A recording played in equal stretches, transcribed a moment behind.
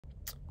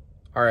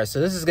All right, so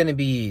this is going to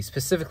be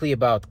specifically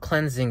about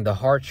cleansing the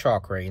heart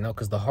chakra,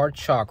 because the heart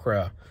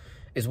chakra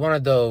is one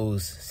of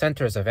those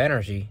centers of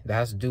energy that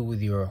has to do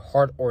with your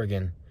heart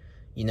organ.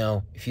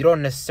 If you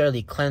don't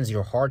necessarily cleanse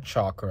your heart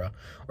chakra,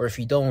 or if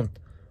you don't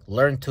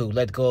learn to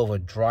let go of a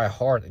dry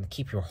heart and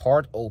keep your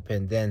heart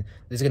open, then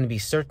there's going to be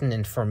certain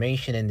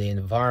information in the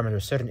environment or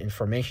certain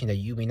information that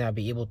you may not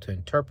be able to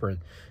interpret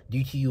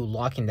due to you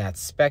locking that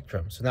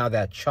spectrum. So now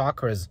that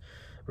chakra's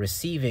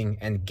receiving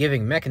and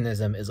giving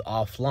mechanism is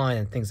offline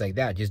and things like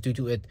that, just due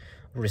to it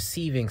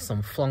receiving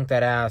some flunked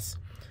that ass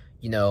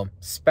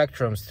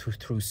spectrums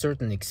through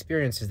certain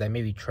experiences that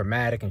may be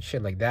traumatic and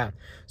shit like that.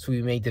 So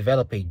we may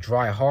develop a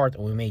dry heart,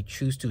 or we may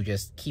choose to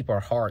just keep our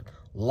heart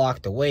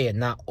locked away and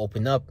not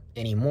open up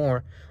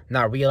anymore,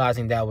 not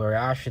realizing that we're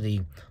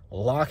actually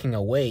locking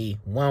away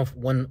one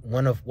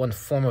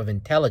form of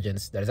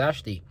intelligence that is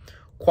actually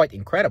quite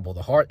incredible.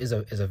 The heart is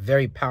a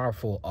very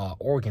powerful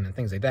organ and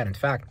things like that. In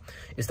fact,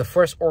 it's the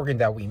first organ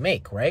that we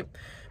make, right?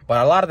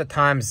 But a lot of the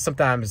times,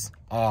 sometimes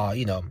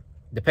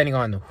depending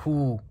on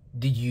who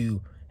did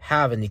you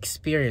have an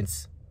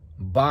experience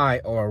by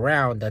or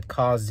around that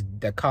caused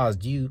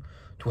you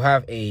to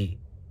have a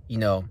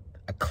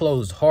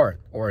closed heart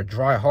or a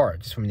dry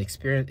heart, just from the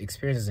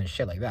experiences and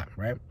shit like that,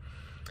 right?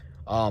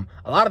 A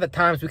lot of the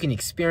times we can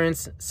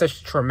experience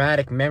such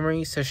traumatic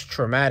memories, such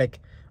traumatic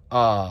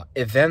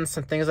events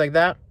and things like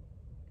that,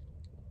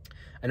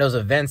 and those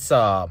events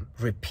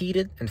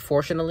repeated.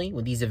 Unfortunately,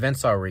 when these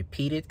events are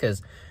repeated,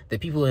 because the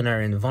people in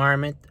our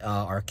environment,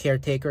 our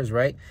caretakers,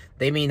 right,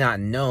 they may not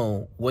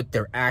know what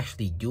they're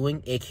actually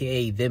doing,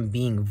 aka them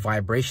being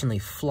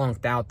vibrationally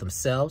flunked out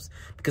themselves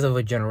because of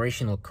a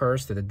generational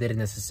curse that they didn't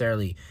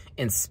necessarily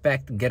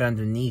inspect, get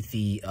underneath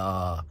the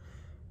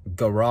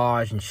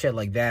garage and shit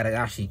like that, and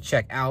actually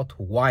check out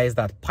why is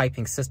that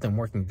piping system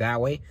working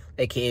that way,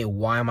 aka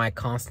why am I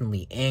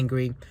constantly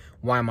angry,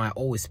 why am I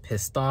always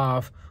pissed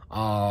off, why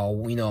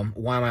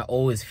am I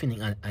always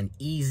feeling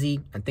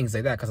uneasy and things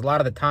like that. Because a lot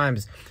of the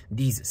times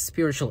these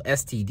spiritual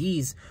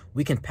STDs,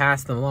 we can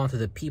pass them along to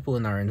the people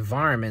in our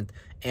environment,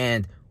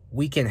 and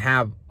we can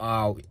have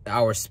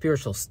our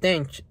spiritual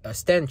stench,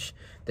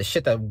 the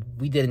shit that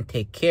we didn't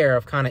take care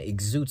of, kind of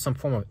exude some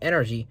form of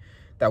energy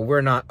that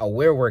we're not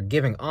aware we're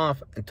giving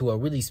off. And to a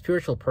really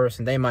spiritual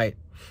person, they might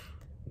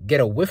get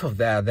a whiff of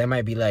that. They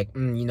might be like, I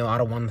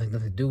don't want nothing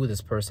to do with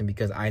this person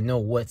because I know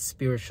what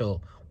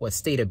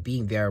state of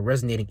being they're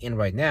resonating in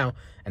right now,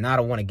 and I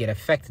don't want to get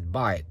affected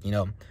by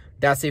it.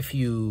 That's if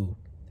you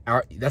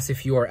are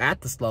at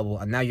this level,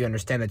 and now you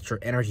understand that your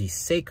energy is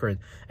sacred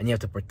and you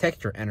have to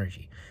protect your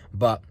energy.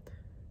 But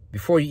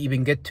before you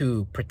even get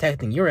to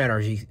protecting your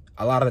energy,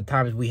 a lot of the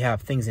times we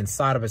have things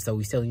inside of us that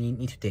we still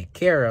need to take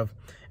care of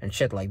and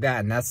shit like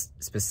that. And that's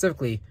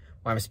specifically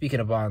why I'm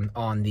speaking about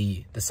on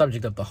the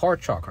subject of the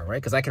heart chakra, right?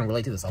 Because I can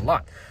relate to this a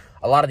lot.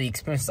 A lot of the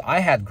experiences I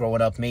had growing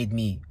up made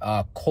me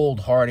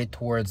cold-hearted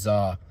towards,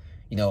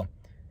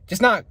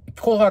 just not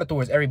cold-hearted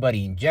towards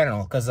everybody in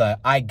general, because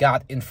I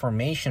got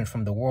information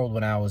from the world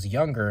when I was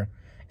younger,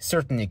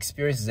 certain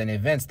experiences and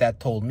events that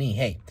told me,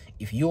 hey,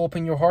 if you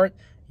open your heart,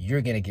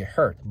 you're going to get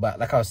hurt. But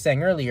like I was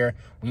saying earlier,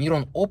 when you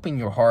don't open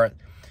your heart,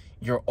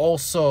 you're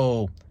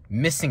also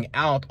missing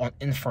out on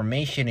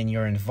information in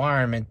your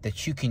environment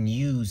that you can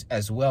use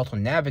as well to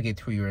navigate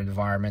through your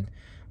environment,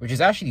 which is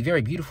actually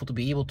very beautiful, to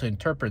be able to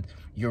interpret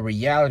your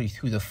reality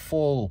through the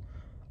full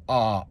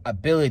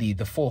ability,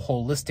 the full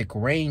holistic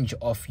range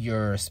of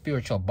your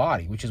spiritual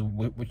body, which is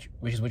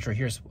what you're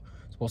here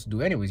supposed to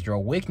do anyways. You're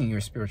awakening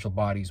your spiritual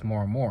bodies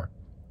more and more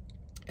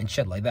and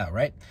shit like that,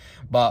 right?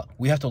 But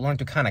we have to learn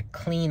to kind of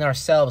clean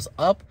ourselves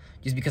up,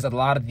 just because a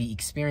lot of the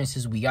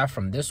experiences we got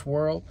from this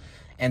world,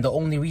 and the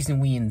only reason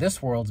we in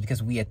this world is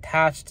because we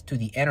attached to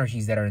the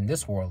energies that are in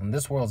this world. And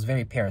this world is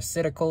very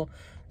parasitical.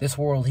 This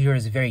world here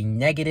is very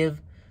negative.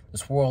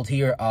 This world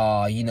here,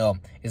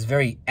 is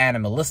very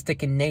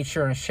animalistic in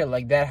nature and shit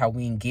like that. How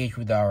we engage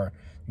with our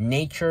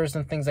natures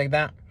and things like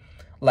that.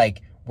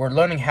 Like, we're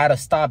learning how to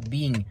stop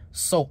being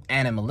so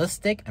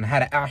animalistic and how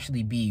to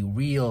actually be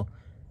real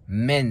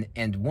men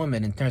and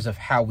women in terms of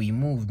how we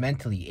move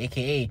mentally,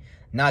 aka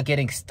not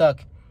getting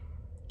stuck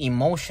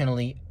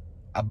emotionally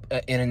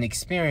in an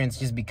experience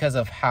just because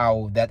of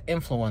how that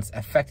influence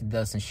affected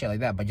us and shit like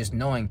that, but just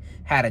knowing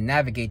how to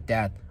navigate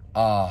that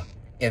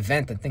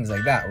event and things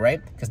like that, right?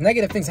 Because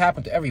negative things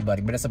happen to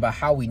everybody, but it's about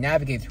how we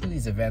navigate through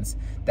these events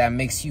that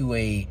makes you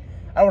I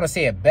don't want to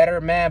say a better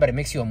man, but it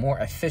makes you a more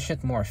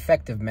efficient, more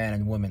effective man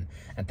and woman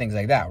and things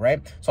like that,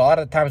 right? So a lot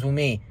of the times we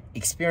may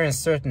experience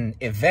certain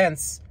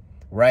events,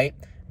 right,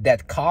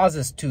 that cause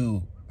us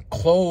to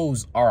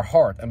close our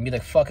heart and be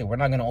like, fuck it, we're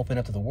not going to open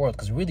up to the world,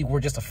 because really we're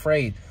just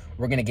afraid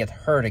we're going to get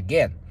hurt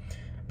again.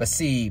 But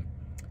see,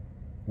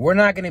 we're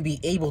not going to be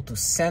able to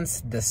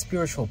sense the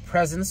spiritual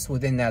presence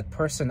within that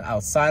person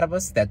outside of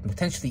us that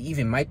potentially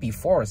even might be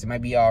for us. It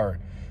might be our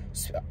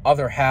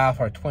other half,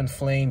 our twin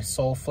flame,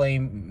 soul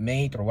flame,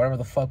 mate, or whatever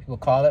the fuck people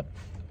call it.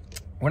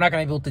 We're not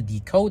going to be able to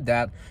decode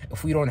that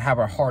if we don't have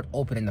our heart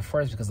open in the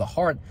first, because the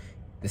heart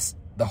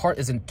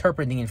is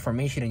interpreting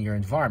information in your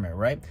environment,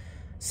 right?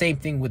 Same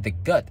thing with the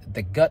gut.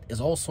 The gut is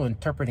also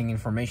interpreting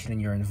information in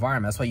your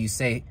environment. That's why you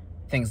say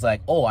things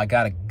like, oh, I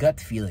got a gut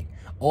feeling.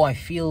 Oh, I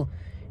feel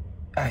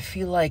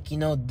like, you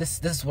know, this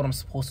is what I'm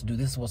supposed to do.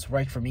 This is what's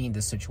right for me in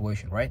this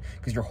situation, right?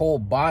 Because your whole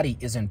body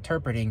is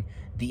interpreting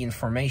the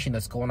information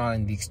that's going on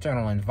in the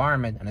external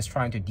environment and is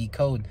trying to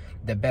decode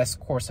the best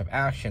course of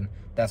action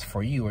that's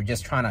for you, or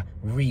just trying to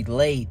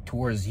relay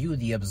towards you,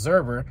 the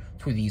observer,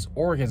 through these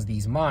organs,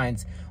 these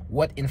minds,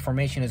 what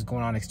information is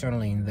going on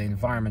externally in the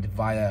environment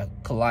via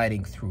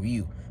colliding through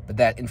you. But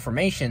that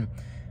information,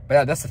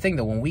 that's the thing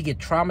though, when we get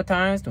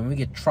traumatized, when we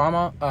get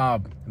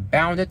trauma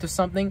bounded to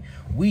something,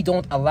 we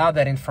don't allow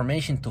that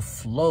information to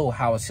flow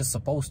how it's just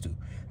supposed to.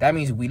 That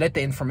means we let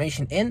the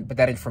information in, but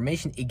that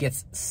information, it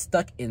gets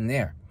stuck in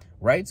there,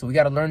 right? So we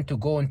got to learn to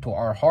go into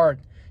our heart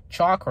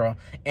chakra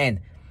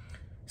and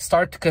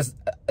start, because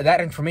that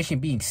information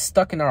being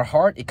stuck in our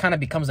heart, it kind of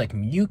becomes like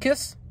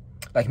mucus.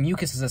 Like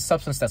mucus is a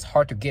substance that's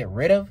hard to get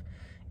rid of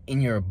in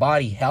your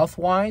body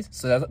health-wise.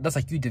 So that's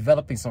like you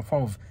developing some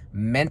form of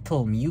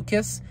mental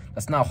mucus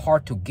that's now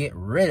hard to get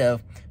rid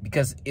of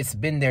because it's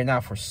been there now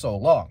for so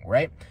long,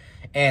 right?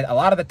 And a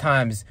lot of the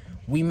times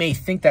we may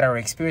think that our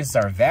experiences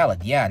are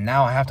valid. Yeah,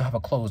 now I have to have a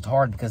closed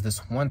heart because this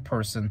one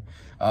person,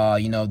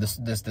 you know,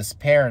 this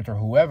parent or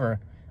whoever,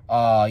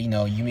 you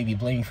know, you may be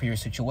blaming for your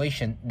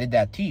situation, did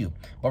that to you.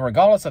 But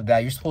regardless of that,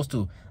 you're supposed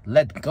to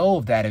let go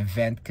of that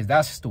event because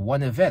that's just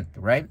one event,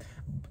 right?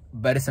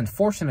 But it's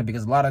unfortunate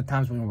because a lot of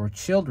times when we're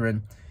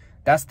children,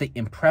 that's the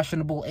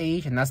impressionable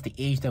age, and that's the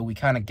age that we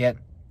kind of get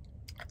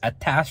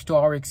attached to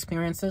our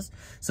experiences.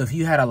 So if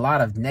you had a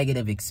lot of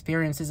negative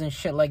experiences and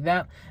shit like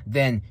that,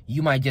 then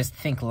you might just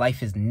think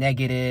life is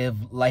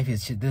negative, life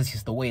is just, this is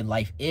just the way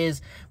life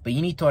is. But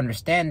you need to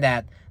understand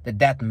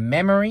that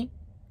memory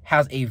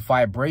has a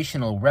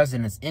vibrational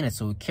resonance in it,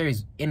 so it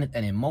carries in it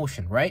an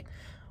emotion, right?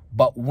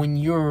 But when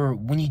you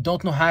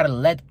don't know how to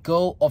let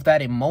go of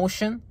that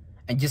emotion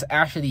and just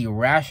actually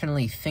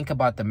rationally think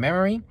about the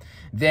memory,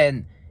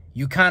 then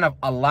you kind of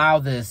allow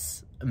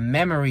this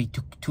memory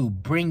to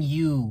bring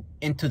you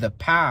into the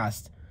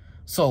past.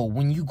 So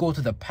when you go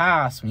to the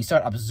past, when you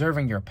start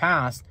observing your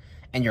past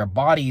and your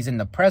body is in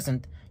the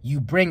present, you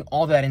bring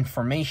all that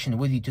information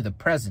with you to the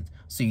present.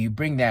 So you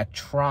bring that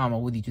trauma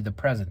with you to the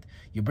present.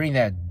 You bring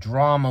that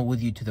drama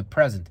with you to the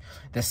present.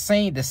 The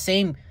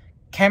same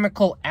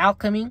chemical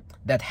alchemy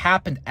that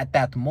happened at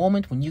that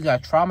moment when you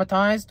got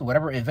traumatized,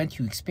 whatever event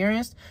you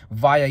experienced,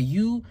 via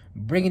you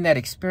bringing that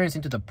experience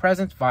into the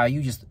present, via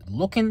you just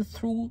looking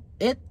through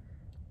it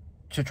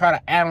to try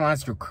to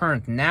analyze your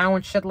current now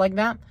and shit like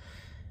that,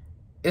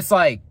 it's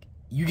like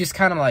you just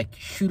kind of like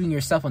shooting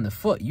yourself in the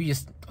foot. You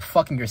just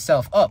fucking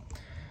yourself up.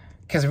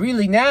 Because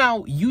really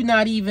now, you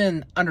not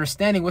even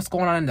understanding what's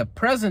going on in the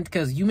present,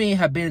 because you may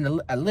have been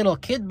a little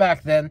kid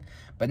back then,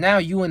 but now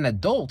you an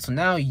adult. So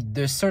now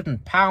there's certain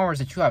powers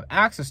that you have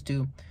access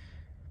to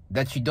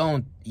that you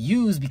don't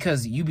use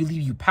because you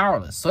believe you're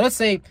powerless. So let's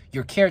say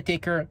your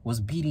caretaker was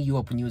beating you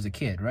up when you was a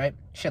kid, right?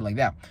 Shit like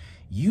that.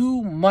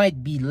 You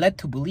might be led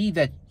to believe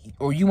that,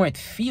 or you might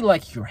feel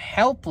like you're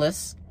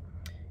helpless.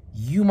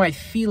 You might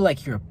feel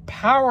like you're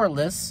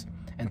powerless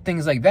and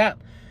things like that.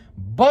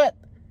 But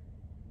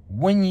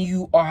when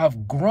you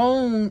have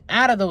grown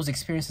out of those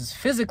experiences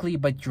physically,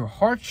 but your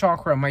heart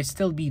chakra might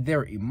still be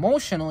there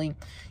emotionally,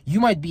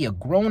 you might be a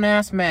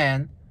grown-ass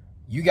man,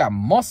 you got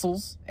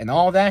muscles and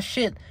all that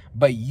shit,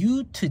 but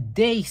you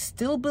today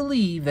still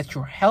believe that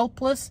you're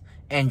helpless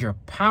and you're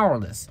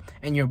powerless,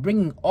 and you're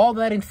bringing all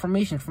that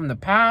information from the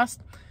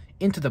past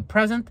into the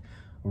present,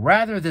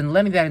 rather than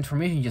letting that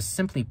information just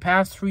simply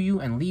pass through you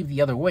and leave the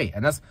other way.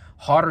 And that's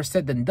harder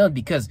said than done,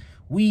 because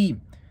we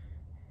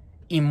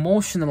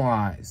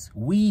emotionalize,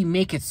 we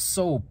make it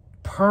so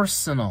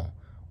personal,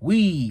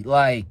 we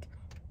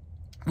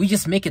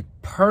just make it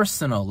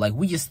personal. Like,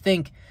 we just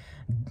think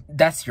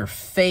that's your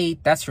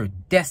fate, that's your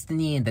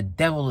destiny, and the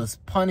devil is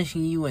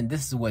punishing you, and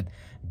this is what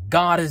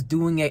God is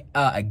doing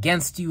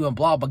against you, and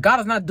blah. But God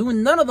is not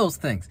doing none of those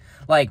things.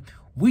 Like,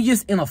 we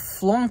just in a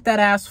flunked that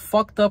ass,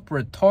 fucked up,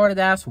 retarded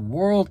ass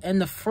world in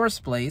the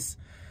first place,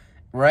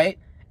 right?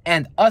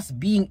 And us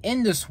being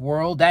in this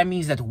world, that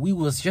means that we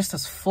was just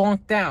as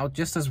flunked out,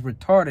 just as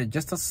retarded,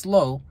 just as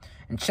slow,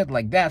 and shit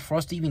like that, for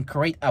us to even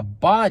create a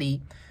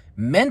body,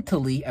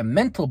 mentally, a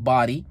mental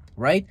body,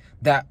 right,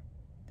 that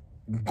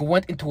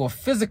went into a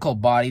physical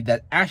body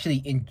that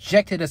actually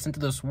injected us into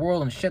this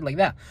world and shit like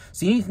that.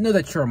 So you need to know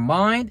that your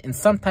mind, in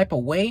some type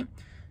of way,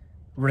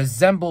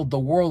 resembled the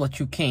world that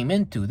you came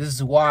into. This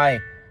is why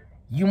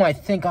you might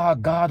think, oh,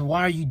 God,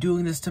 why are you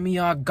doing this to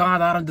me? Oh,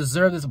 God, I don't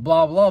deserve this,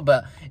 blah, blah.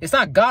 But it's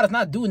not God. It's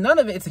not doing none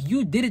of it. It's like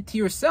you did it to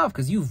yourself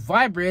because you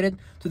vibrated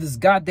to this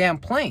goddamn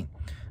plane.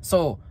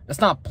 So let's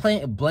not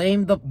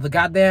blame the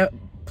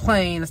goddamn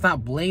plane. Let's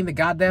not blame the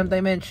goddamn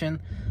dimension.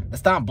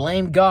 Let's not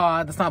blame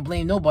God. Let's not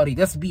blame nobody.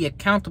 Let's be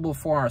accountable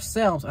for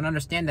ourselves and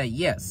understand that,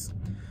 yes,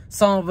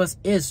 some of us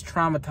is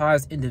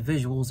traumatized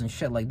individuals and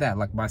shit like that,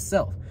 like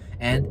myself.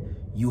 And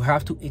you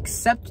have to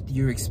accept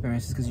your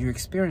experiences, because your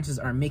experiences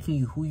are making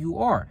you who you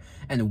are.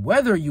 And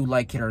whether you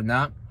like it or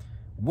not,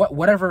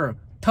 whatever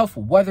tough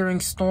weathering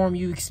storm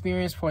you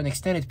experience for an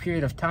extended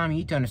period of time, you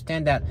need to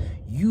understand that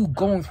you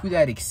going through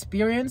that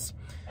experience,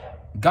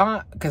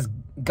 God, because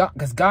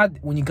God,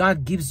 when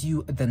God gives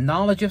you the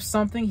knowledge of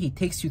something, he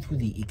takes you through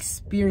the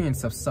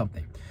experience of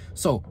something.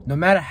 So no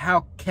matter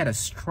how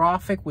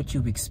catastrophic what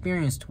you've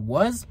experienced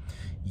was,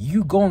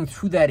 you going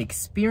through that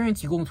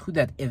experience, you going through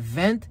that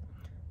event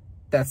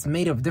that's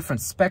made of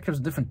different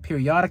spectrums, different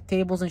periodic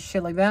tables and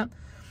shit like that.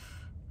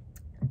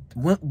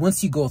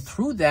 Once you go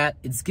through that,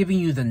 it's giving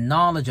you the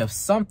knowledge of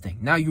something.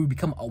 Now you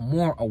become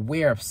more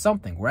aware of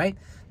something, right?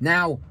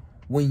 Now,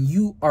 when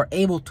you are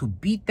able to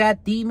beat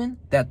that demon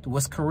that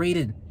was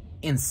created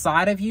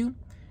inside of you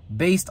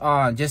based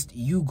on just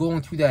you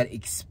going through that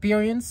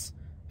experience,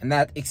 and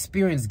that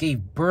experience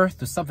gave birth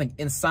to something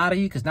inside of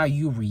you because now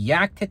you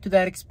reacted to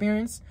that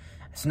experience.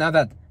 So now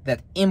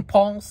that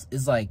impulse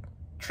is like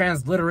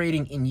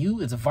transliterating in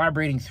you, it's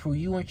vibrating through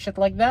you and shit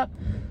like that.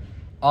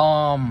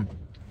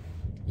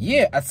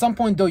 Yeah, at some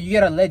point though, you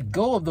gotta let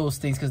go of those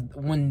things, because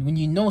when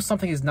you know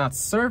something is not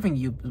serving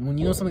you, when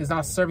you know something is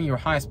not serving your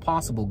highest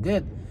possible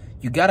good,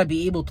 you gotta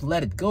be able to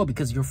let it go,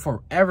 because you're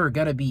forever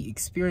gonna be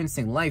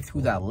experiencing life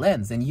through that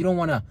lens, and you don't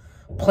want to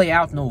play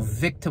out no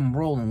victim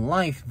role in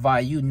life by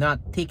you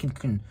not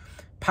taking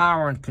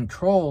power and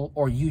control,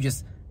 or you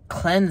just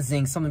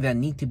cleansing something that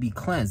need to be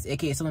cleansed,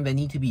 aka something that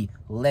need to be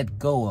let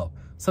go of,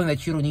 something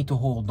that you don't need to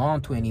hold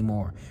on to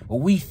anymore. But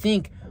we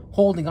think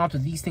holding on to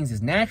these things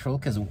is natural,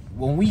 because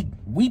when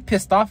we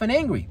pissed off and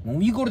angry. When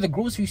we go to the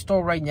grocery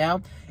store right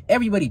now,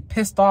 everybody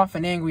pissed off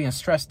and angry and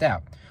stressed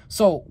out.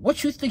 So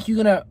what you think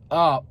you're gonna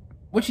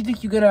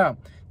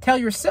tell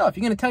yourself?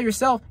 You're gonna tell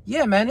yourself,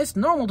 yeah, man, it's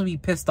normal to be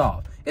pissed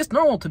off. It's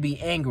normal to be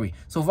angry.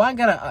 So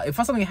if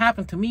something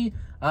happened to me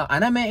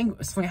and I'm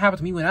angry, something happened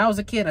to me when I was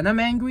a kid and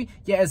I'm angry,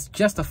 yeah, it's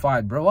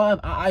justified, bro.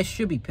 I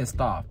should be pissed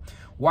off.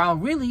 While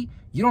really,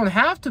 you don't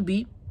have to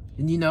be.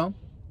 You know,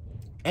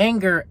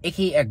 anger,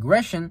 aka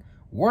aggression,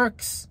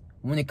 works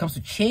when it comes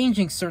to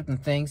changing certain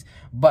things,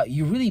 but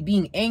you're really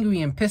being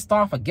angry and pissed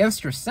off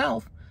against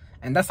yourself,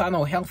 and that's not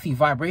no healthy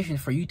vibration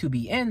for you to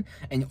be in.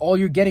 And all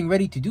you're getting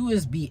ready to do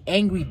is be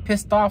angry,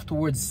 pissed off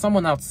towards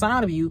someone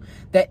outside of you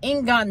that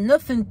ain't got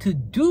nothing to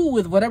do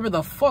with whatever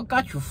the fuck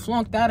got you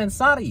flunked out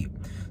inside of you.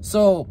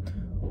 So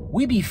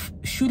we be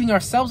shooting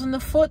ourselves in the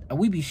foot, and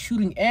we be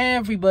shooting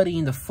everybody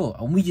in the foot,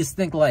 and we just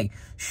think like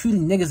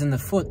shooting niggas in the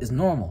foot is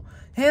normal.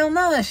 Hell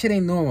no, that shit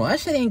ain't normal. That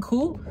shit ain't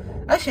cool.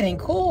 That shit ain't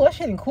cool. That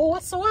shit ain't cool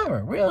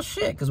whatsoever. Real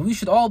shit. Because we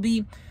should all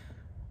be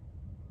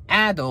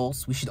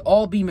adults. We should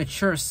all be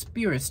mature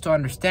spirits to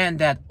understand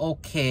that,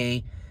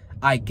 okay,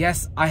 I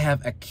guess I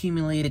have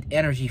accumulated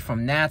energy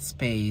from that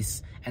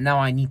space, and now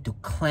I need to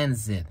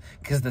cleanse it.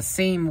 Because the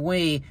same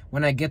way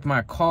when I get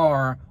my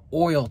car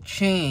oil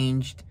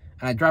changed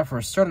and I drive for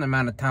a certain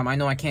amount of time, I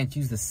know I can't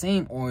use the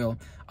same oil.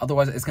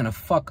 Otherwise, it's going to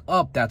fuck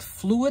up that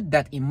fluid,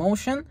 that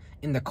emotion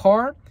in the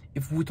car.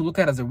 If we were to look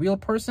at it as a real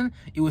person,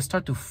 it would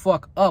start to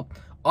fuck up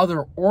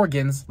other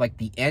organs like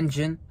the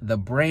engine, the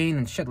brain,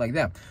 and shit like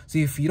that. So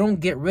if you don't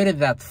get rid of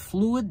that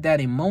fluid,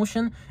 that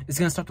emotion, it's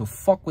going to start to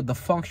fuck with the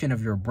function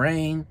of your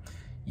brain,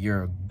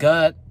 your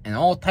gut, and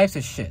all types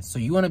of shit. So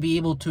you want to be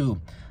able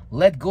to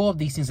let go of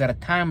these things at a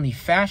timely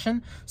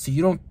fashion, so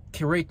you don't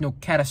create no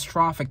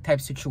catastrophic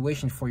type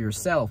situation for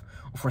yourself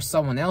or for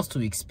someone else to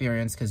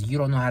experience, because you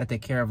don't know how to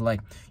take care of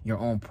like your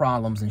own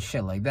problems and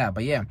shit like that.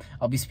 But yeah,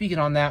 I'll be speaking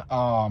on that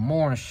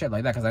more and shit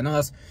like that, because I know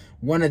that's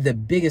one of the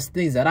biggest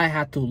things that I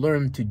had to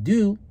learn to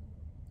do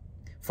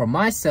for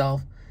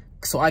myself,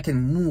 so I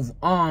can move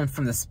on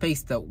from the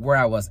space where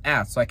I was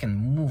at, so I can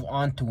move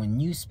on to a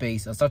new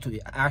space and start to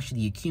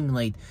actually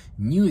accumulate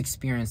new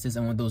experiences.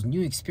 And with those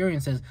new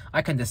experiences,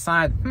 I can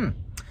decide,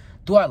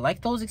 do I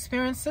like those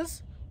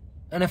experiences?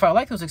 And if I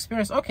like those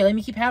experiences, okay, let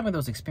me keep having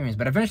those experiences.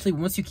 But eventually,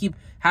 once you keep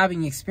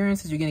having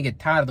experiences, you're going to get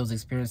tired of those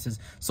experiences.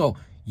 So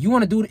you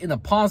want to do it in a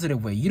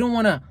positive way. You don't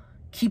want to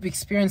keep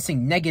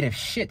experiencing negative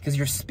shit, because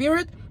your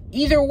spirit,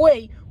 either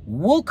way,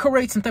 will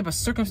create some type of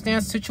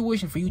circumstance,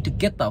 situation for you to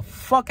get the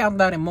fuck out of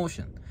that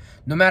emotion.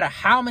 No matter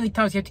how many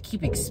times you have to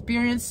keep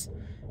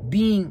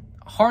being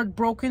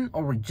heartbroken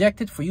or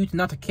rejected for you to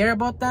not to care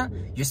about that,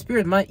 your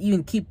spirit might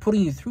even keep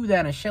putting you through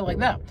that and shit like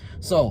that.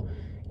 So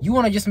you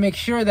want to just make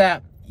sure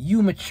that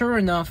you mature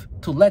enough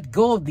to let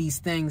go of these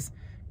things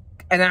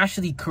and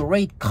actually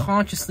create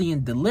consciously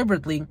and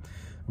deliberately,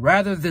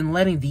 rather than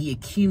letting the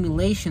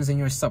accumulations in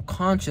your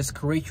subconscious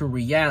create your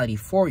reality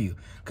for you.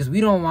 Because we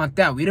don't want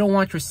that. We don't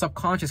want your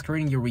subconscious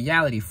creating your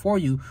reality for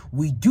you.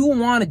 We do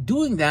want it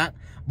doing that,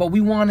 but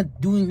we want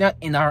it doing that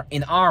in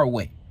our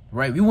way,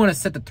 right? We want to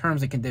set the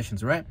terms and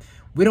conditions, right?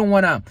 We don't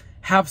want to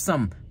have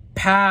some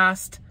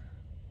past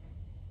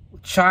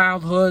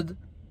childhood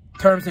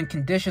terms and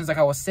conditions, like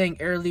I was saying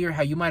earlier,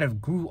 how you might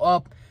have grew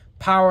up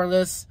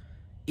powerless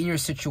in your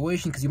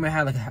situation because you might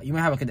have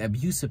like an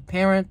abusive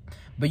parent,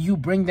 but you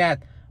bring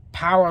that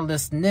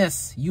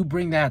powerlessness, you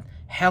bring that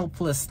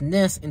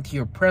helplessness into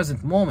your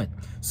present moment.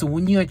 So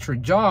when you're at your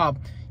job,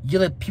 you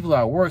let people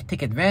at work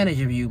take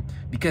advantage of you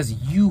because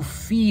you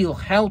feel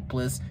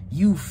helpless,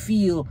 you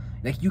feel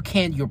like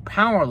you're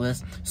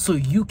powerless, so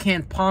you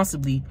can't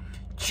possibly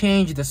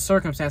change the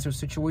circumstance or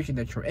situation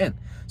that you're in.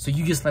 So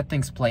you just let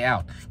things play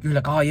out. You're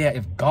like, oh yeah,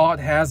 if God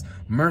has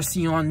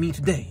mercy on me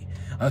today,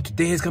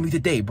 today is going to be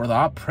the day, brother.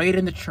 I prayed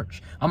in the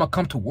church. I'm going to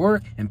come to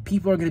work and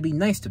people are going to be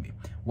nice to me.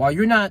 While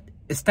you're not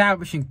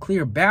establishing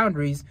clear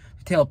boundaries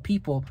to tell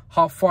people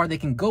how far they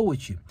can go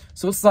with you.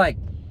 So it's like,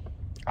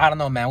 I don't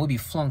know, man. We'd be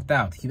flunked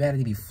out.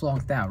 Humanity be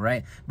flunked out,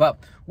 right? But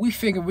we're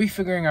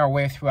figuring our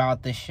way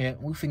throughout this shit.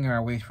 We're figuring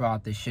our way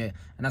throughout this shit.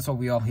 And that's what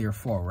we all here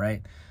for,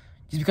 right?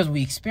 Just because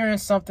we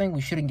experience something,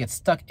 we shouldn't get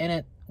stuck in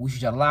it. We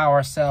should allow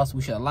ourselves,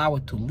 we should allow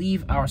it to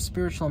leave our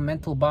spiritual and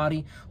mental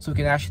body so we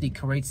can actually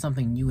create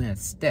something new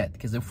instead.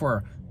 Because if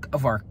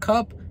our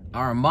cup,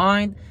 our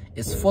mind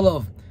is full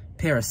of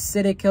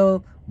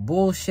parasitical,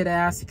 bullshit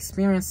ass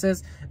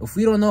experiences, if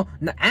we don't know,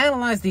 now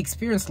analyze the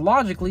experience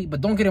logically, but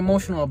don't get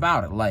emotional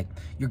about it. Like,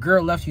 your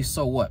girl left you,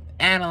 so what?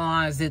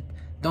 Analyze it.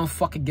 Don't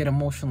fucking get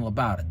emotional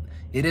about it.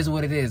 It is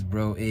what it is,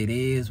 bro. It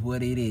is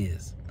what it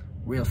is.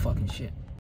 Real fucking shit.